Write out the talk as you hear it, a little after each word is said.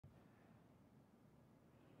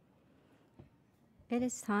It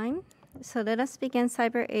is time. So let us begin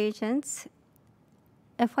CyberAgent's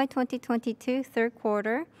FY2022 third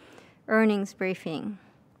quarter earnings briefing.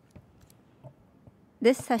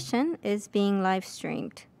 This session is being live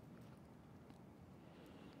streamed.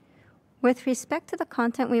 With respect to the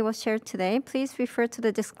content we will share today, please refer to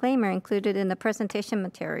the disclaimer included in the presentation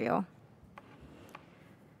material.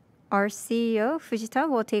 Our CEO, Fujita,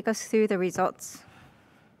 will take us through the results.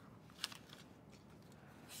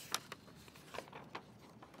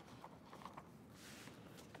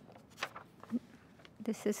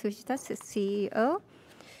 This is Fujita, CEO.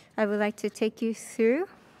 I would like to take you through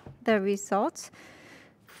the results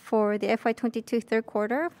for the FY22 third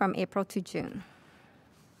quarter from April to June.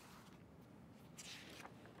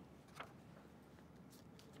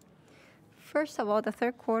 First of all, the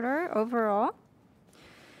third quarter overall,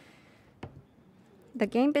 the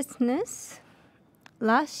game business,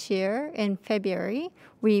 last year in February,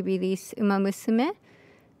 we released Umamusume.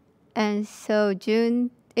 And so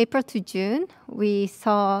April to June, we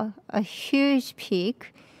saw a huge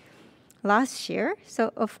peak last year.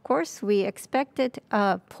 So of course, we expected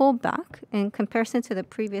a pullback in comparison to the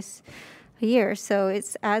previous year. So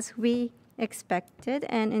it's as we expected.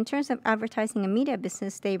 And in terms of advertising and media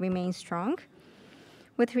business, they remain strong.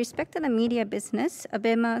 With respect to the media business,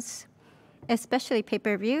 ABEMA's, especially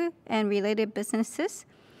pay-per-view and related businesses,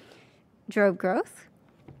 drove growth.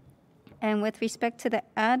 And with respect to the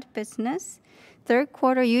ad business, third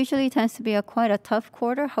quarter usually tends to be quite a tough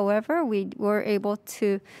quarter. However, we were able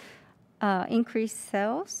to increase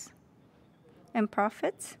sales and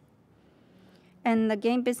profits. And the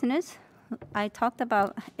game business, I talked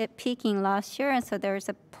about it peaking last year, and so there is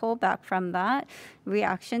a pullback from that,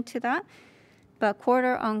 reaction to that. But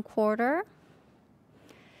quarter on quarter,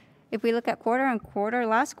 if we look at quarter on quarter,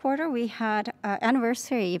 last quarter we had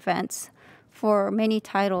anniversary events for many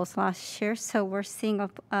titles last year, so we're seeing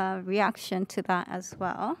a reaction to that as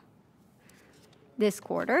well this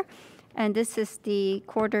quarter. And this is the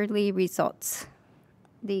quarterly results,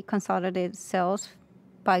 the consolidated sales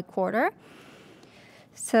by quarter.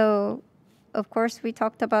 So, of course, we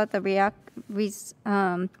talked about the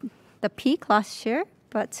peak last year,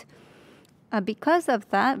 but because of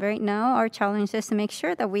that, right now our challenge is to make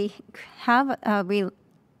sure that we have a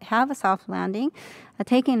soft landing,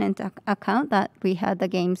 taking into account that we had the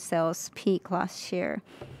game sales peak last year.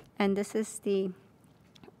 And this is the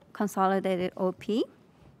consolidated OP.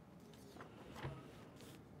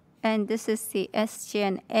 And this is the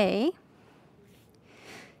SG&A.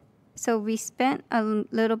 So we spent a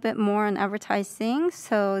little bit more on advertising,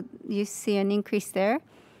 so you see an increase there.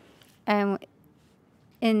 And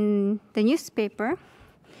in the newspaper,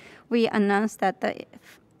 we announced that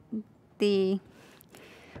the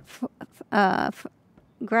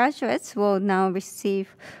graduates will now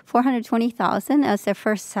receive $420,000 as their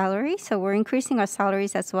first salary. So we're increasing our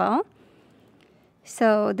salaries as well.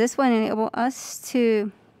 So this will enable us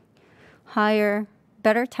to hire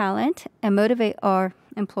better talent and motivate our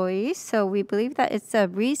employees. So we believe that it's a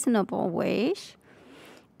reasonable wage,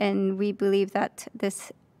 and we believe that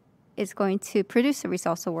this is going to produce the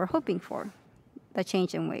results that we're hoping for, the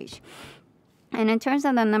change in wage. And in terms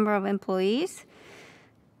of the number of employees,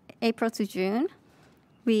 April to June,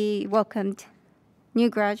 we welcomed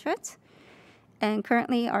new graduates, and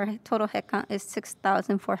currently our total headcount is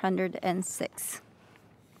 6,406.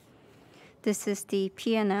 This is the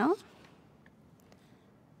P&L,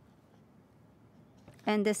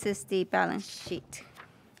 and this is the balance sheet.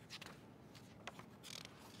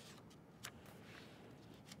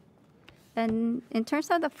 And in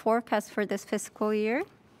terms of the forecast for this fiscal year,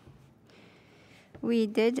 we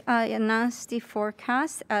did announce the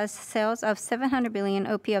forecast as sales of 700 billion,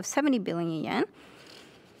 OP of 70 billion yen.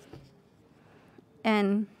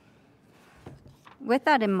 And with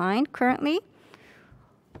that in mind, currently,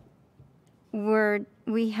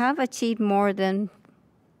 we have achieved more than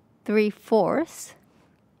 3/4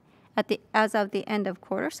 as of the end of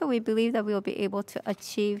quarter. So we believe that we will be able to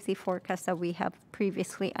achieve the forecast that we have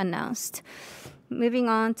previously announced. Moving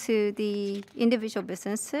on to the individual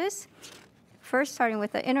businesses. First, starting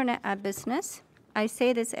with the internet ad business. I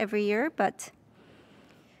say this every year, but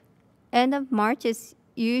end of March is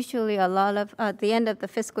usually the end of the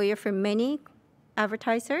fiscal year for many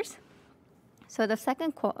advertisers. So the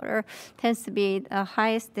second quarter tends to be the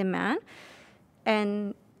highest demand,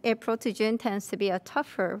 and April to June tends to be a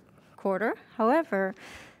tougher quarter. However,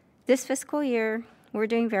 this fiscal year, we're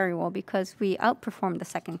doing very well because we outperformed the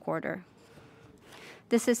second quarter.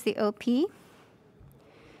 This is the OP.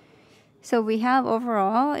 So we have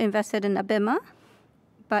overall invested in ABEMA,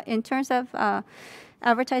 but in terms of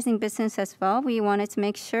advertising business as well, we wanted to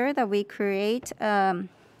make sure that we create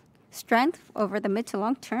strength over the mid to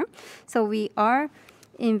long term. So we are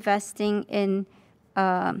investing in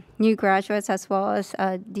new graduates as well as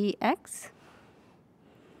DX.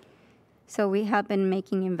 So we have been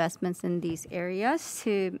making investments in these areas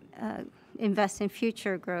to invest in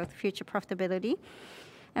future growth, future profitability.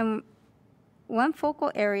 And one focal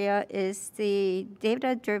area is the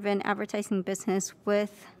data-driven advertising business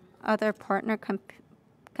with other partner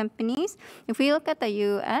companies. If we look at the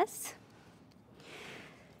US,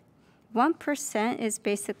 1% is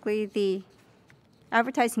basically the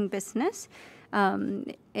advertising business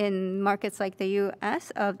in markets like the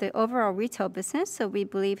US of the overall retail business. So we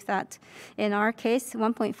believe that in our case,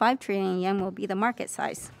 1.5 trillion yen will be the market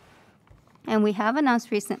size. And we have announced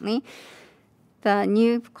recently the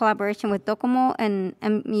new collaboration with Docomo and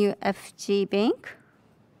MUFG Bank.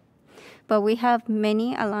 But we have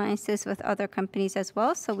many alliances with other companies as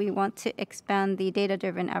well, so we want to expand the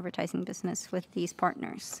data-driven advertising business with these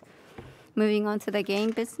partners. Moving on to the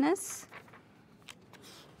game business.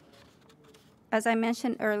 As I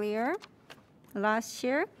mentioned earlier, last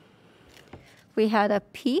year we had a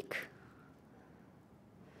peak.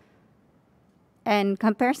 And in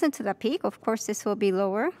comparison to the peak, of course, this will be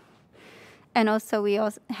lower. And also we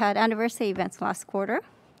also had anniversary events last quarter.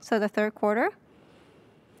 So the third quarter,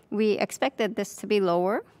 we expected this to be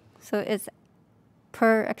lower. So it's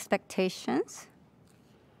per expectations.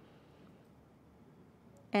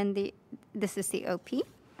 And this is the OP.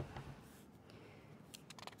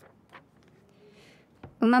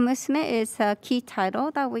 Umamusume is a key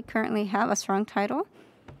title that we currently have, a strong title.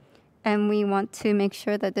 And we want to make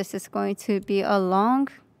sure that this is going to be a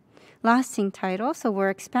long-lasting title. So we're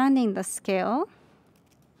expanding the scale,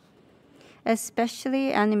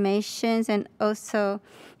 especially animations, and also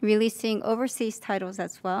releasing overseas titles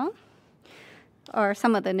as well, or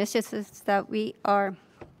some of the initiatives that we are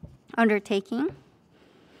undertaking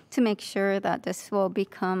to make sure that this will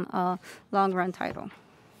become a long-run title.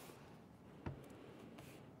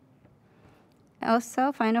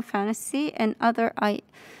 Also, Final Fantasy and other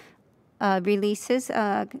releases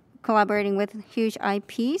collaborating with huge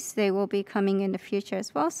IPs, they will be coming in the future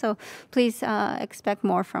as well. So please expect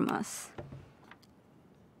more from us.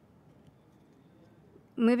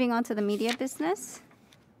 Moving on to the media business.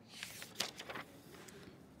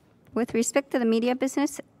 With respect to the media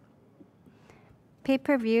business,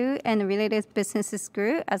 pay-per-view and related businesses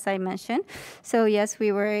grew, as I mentioned. So yes,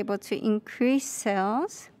 we were able to increase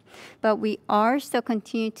sales, but we are still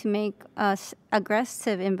continuing to make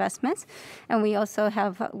aggressive investments. And we also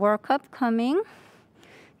have World Cup coming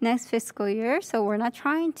next fiscal year. So we're not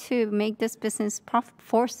trying to make this business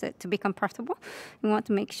force it to become profitable. We want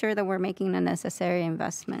to make sure that we're making the necessary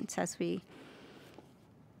investments as we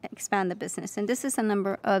expand the business. And this is the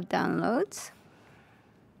number of downloads.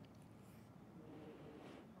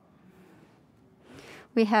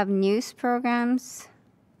 We have news programs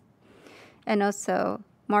and also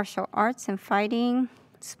martial arts and fighting,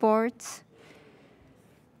 sports,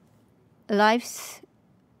 live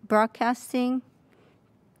broadcasting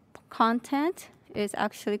content is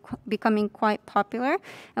actually becoming quite popular.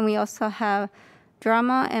 And we also have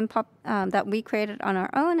drama and pop that we created on our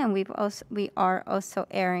own, and we are also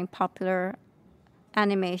airing popular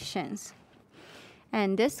animations.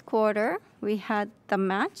 And this quarter, we had the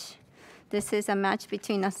match. This is a match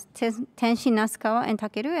between Tenshin Nasukawa and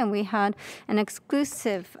Takeru, and we had an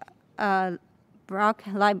exclusive live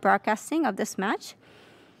broadcasting of this match.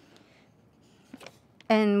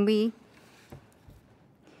 And we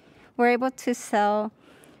were able to sell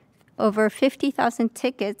over 50,000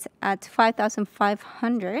 tickets at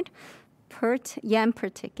 5,500 yen per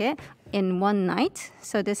ticket in one night.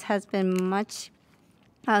 So this has been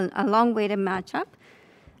a long-awaited matchup.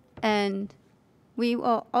 And we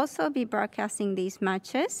will also be broadcasting these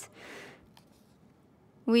matches.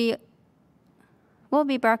 We will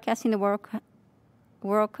be broadcasting the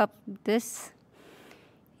World Cup this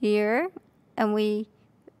year, and we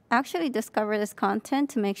actually discovered this content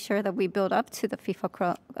to make sure that we build up to the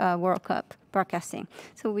FIFA World Cup broadcasting.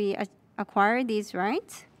 So we acquired these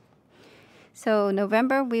rights. So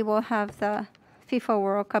November, we will have the FIFA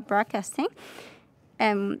World Cup broadcasting,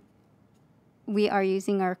 and we are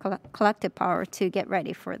using our collective power to get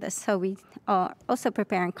ready for this. So we are also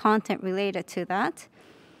preparing content related to that.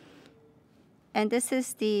 And this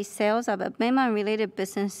is the sales of ABEMA and related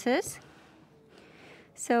businesses.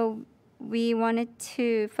 So we wanted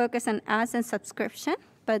to focus on ads and subscription,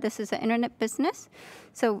 but this is an internet business.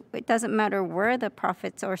 So it doesn't matter where the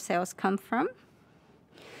profits or sales come from.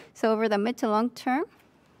 So over the mid to long term,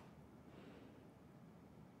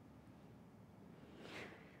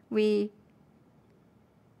 we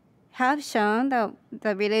have shown that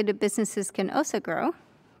the related businesses can also grow.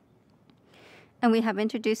 And we have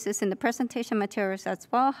introduced this in the presentation materials as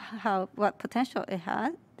well, what potential it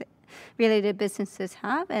has, related businesses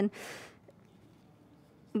have. And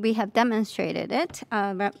we have demonstrated it.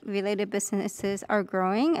 Related businesses are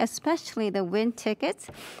growing, especially the wind tickets.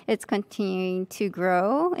 It's continuing to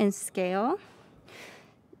grow in scale.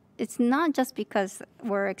 It's not just because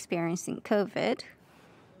we're experiencing COVID.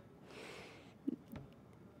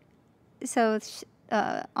 So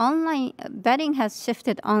online betting has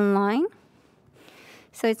shifted online.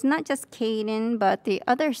 So it's not just Kaden, but the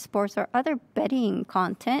other sports or other betting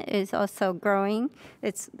content is also growing.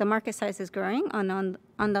 The market size is growing.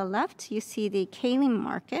 On the left, you see the Kaden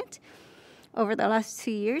market. Over the last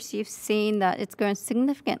 2 years, you've seen that it's grown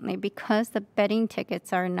significantly because the betting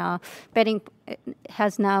tickets are now, betting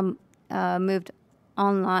has now moved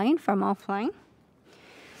online from offline.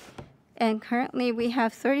 And currently, we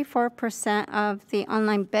have 34% of the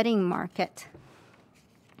online betting market.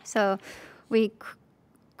 So we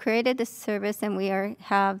created this service, and we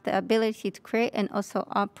have the ability to create and also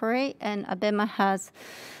operate. And ABEMA has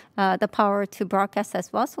the power to broadcast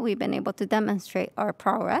as well. So we've been able to demonstrate our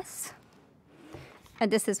prowess. And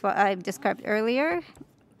this is what I described earlier.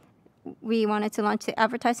 We wanted to launch the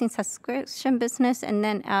advertising subscription business and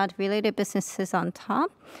then add related businesses on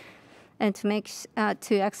top, and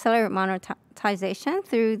to accelerate monetization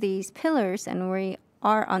through these pillars. And we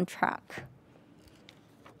are on track.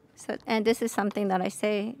 So, and this is something that I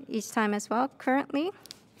say each time as well. Currently,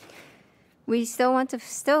 we still want to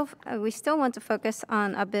focus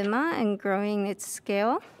on ABEMA and growing its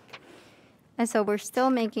scale, and so we're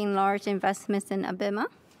still making large investments in ABEMA.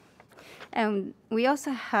 And we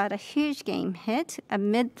also had a huge game hit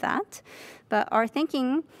amid that, but our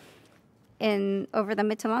thinking over the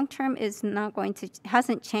mid to long term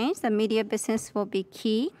hasn't changed. The media business will be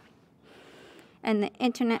key. And the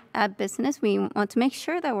internet ad business, we want to make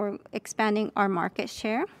sure that we're expanding our market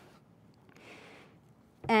share.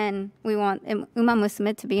 And we want Uma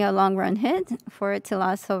Musume to be a long-run hit for it to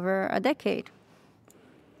last over a decade.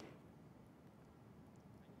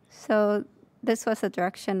 So this was the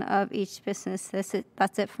direction of each business.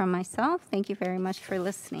 That's it from myself. Thank you very much for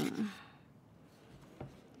listening.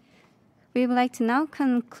 We would like to now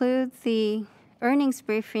conclude the earnings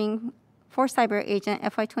briefing for CyberAgent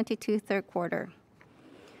FY2022 third quarter.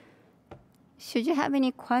 Should you have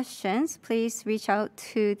any questions, please reach out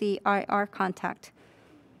to the IR contact.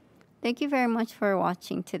 Thank you very much for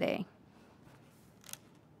watching today.